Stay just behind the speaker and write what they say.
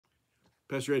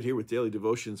Pastor Ed here with Daily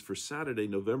Devotions for Saturday,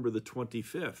 November the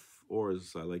 25th, or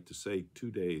as I like to say, 2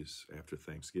 days after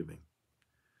Thanksgiving.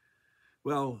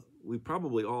 Well, we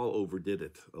probably all overdid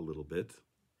it a little bit.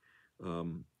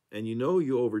 And you know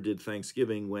you overdid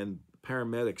Thanksgiving when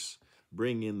paramedics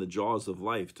bring in the jaws of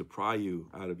life to pry you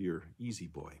out of your easy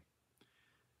boy.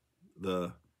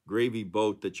 The gravy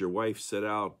boat that your wife set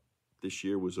out this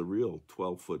year was a real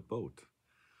 12-foot boat.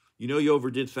 You know you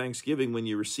overdid Thanksgiving when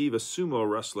you receive a sumo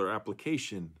wrestler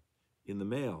application in the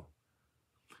mail.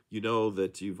 You know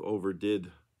that you've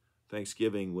overdid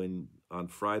Thanksgiving when on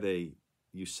Friday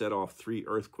you set off 3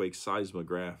 earthquake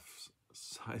seismographs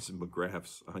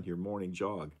on your morning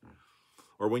jog.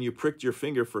 Or when you pricked your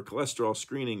finger for cholesterol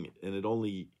screening and it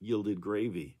only yielded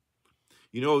gravy.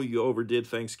 You know you overdid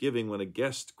Thanksgiving when a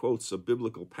guest quotes a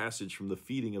biblical passage from the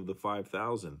feeding of the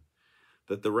 5,000.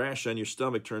 That the rash on your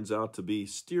stomach turns out to be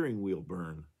steering wheel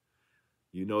burn.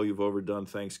 You know you've overdone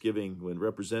Thanksgiving when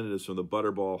representatives from the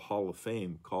Butterball Hall of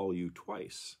Fame call you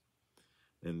twice.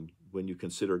 And when you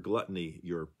consider gluttony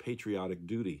your patriotic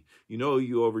duty. You know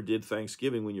you overdid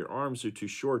Thanksgiving when your arms are too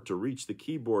short to reach the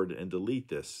keyboard and delete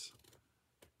this.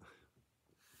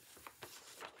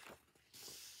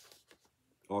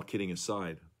 All kidding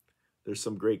aside, there's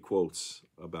some great quotes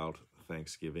about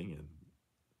Thanksgiving, and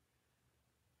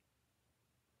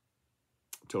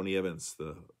Tony Evans,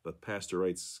 the pastor,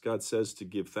 writes, God says to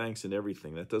give thanks in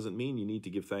everything. That doesn't mean you need to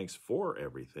give thanks for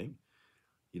everything.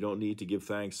 You don't need to give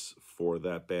thanks for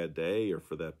that bad day or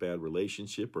for that bad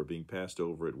relationship or being passed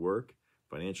over at work,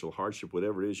 financial hardship,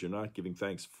 whatever it is. You're not giving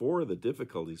thanks for the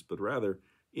difficulties, but rather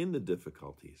in the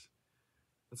difficulties.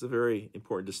 That's a very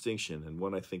important distinction, and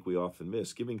one I think we often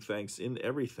miss. Giving thanks in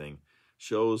everything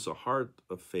shows a heart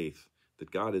of faith that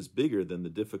God is bigger than the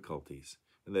difficulties,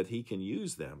 and that he can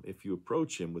use them if you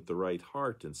approach him with the right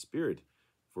heart and spirit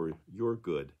for your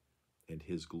good and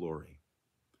his glory.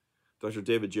 Dr.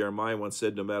 David Jeremiah once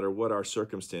said, no matter what our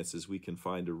circumstances, we can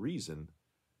find a reason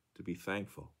to be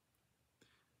thankful.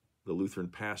 The Lutheran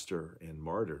pastor and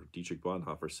martyr, Dietrich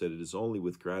Bonhoeffer, said, it is only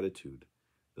with gratitude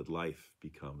that life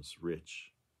becomes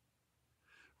rich.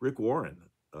 Rick Warren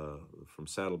from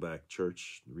Saddleback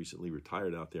Church, recently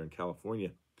retired out there in California,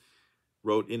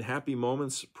 wrote, in happy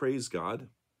moments, praise God.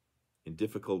 In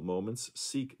difficult moments,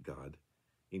 seek God.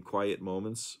 In quiet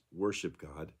moments, worship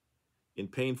God. In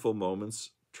painful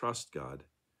moments, trust God.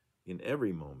 In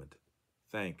every moment,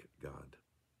 thank God.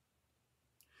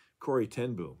 Corrie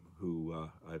ten Boom, who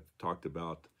I've talked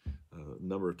about a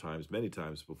number of times, many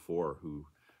times before, who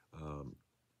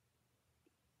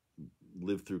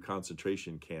lived through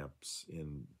concentration camps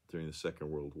during the Second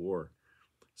World War,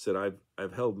 said,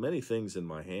 I've held many things in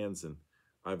my hands and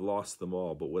I've lost them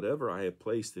all, but whatever I have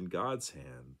placed in God's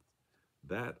hand,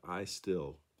 that I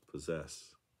still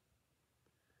possess.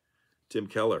 Tim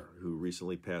Keller, who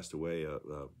recently passed away,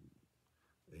 a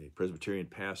Presbyterian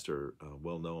pastor,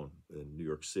 well-known in New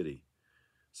York City,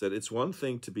 said, it's one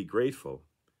thing to be grateful,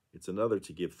 it's another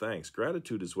to give thanks.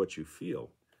 Gratitude is what you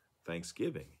feel.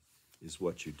 Thanksgiving is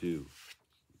what you do.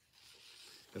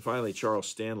 And finally, Charles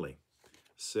Stanley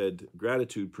said,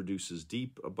 gratitude produces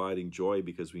deep, abiding joy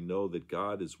because we know that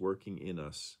God is working in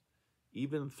us,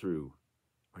 even through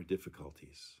our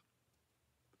difficulties.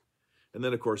 And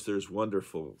then, of course, there's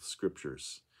wonderful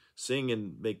scriptures. Sing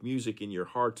and make music in your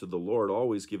heart to the Lord,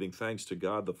 always giving thanks to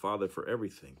God the Father for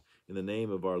everything, in the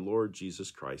name of our Lord Jesus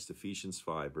Christ, Ephesians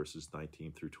 5, verses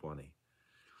 19 through 20.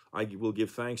 I will give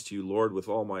thanks to you, Lord, with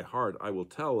all my heart. I will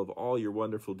tell of all your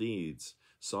wonderful deeds,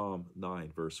 Psalm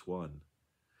 9, verse 1.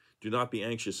 Do not be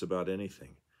anxious about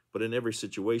anything, but in every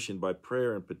situation, by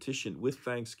prayer and petition with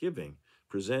thanksgiving,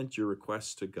 present your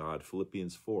requests to God,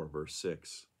 Philippians 4, verse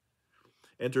 6.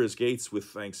 Enter his gates with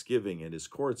thanksgiving and his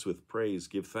courts with praise.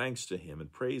 Give thanks to him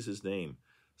and praise his name,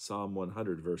 Psalm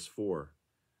 100, verse 4.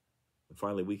 And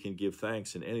finally, we can give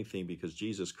thanks in anything because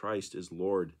Jesus Christ is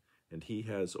Lord and he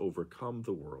has overcome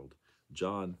the world,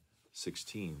 John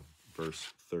 16, verse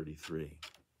 33.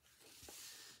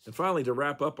 And finally, to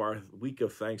wrap up our week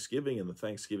of Thanksgiving and the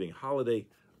Thanksgiving holiday,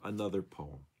 another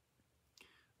poem,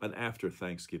 an after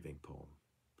Thanksgiving poem.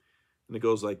 And it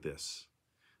goes like this.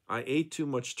 I ate too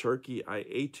much turkey, I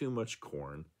ate too much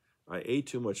corn, I ate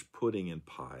too much pudding and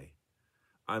pie.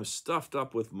 I'm stuffed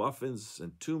up with muffins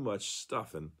and too much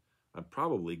stuffing, I'm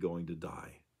probably going to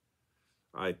die.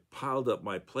 I piled up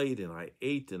my plate and I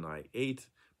ate,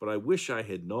 but I wish I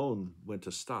had known when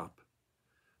to stop.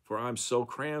 For I'm so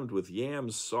crammed with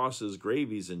yams, sauces,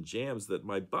 gravies, and jams that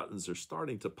my buttons are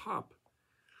starting to pop.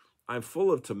 I'm full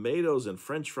of tomatoes and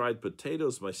French fried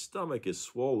potatoes. My stomach is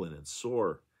swollen and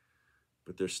sore.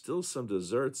 But there's still some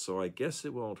dessert, so I guess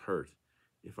it won't hurt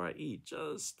if I eat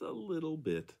just a little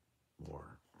bit more.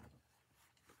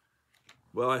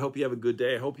 Well, I hope you have a good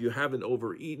day. I hope you haven't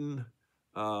overeaten,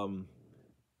 but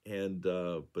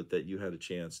that you had a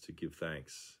chance to give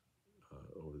thanks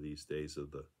over these days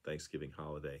of the Thanksgiving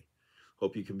holiday.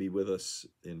 Hope you can be with us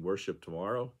in worship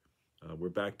tomorrow. We're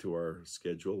back to our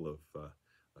schedule of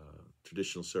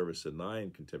traditional service at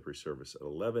 9, contemporary service at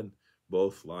 11,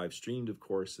 both live streamed, of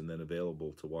course, and then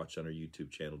available to watch on our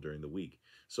YouTube channel during the week.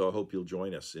 So I hope you'll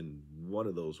join us in one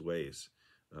of those ways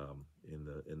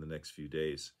in the next few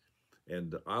days.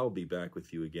 And I'll be back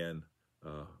with you again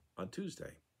on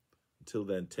Tuesday. Until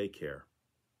then, take care.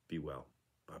 Be well.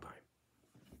 Bye-bye.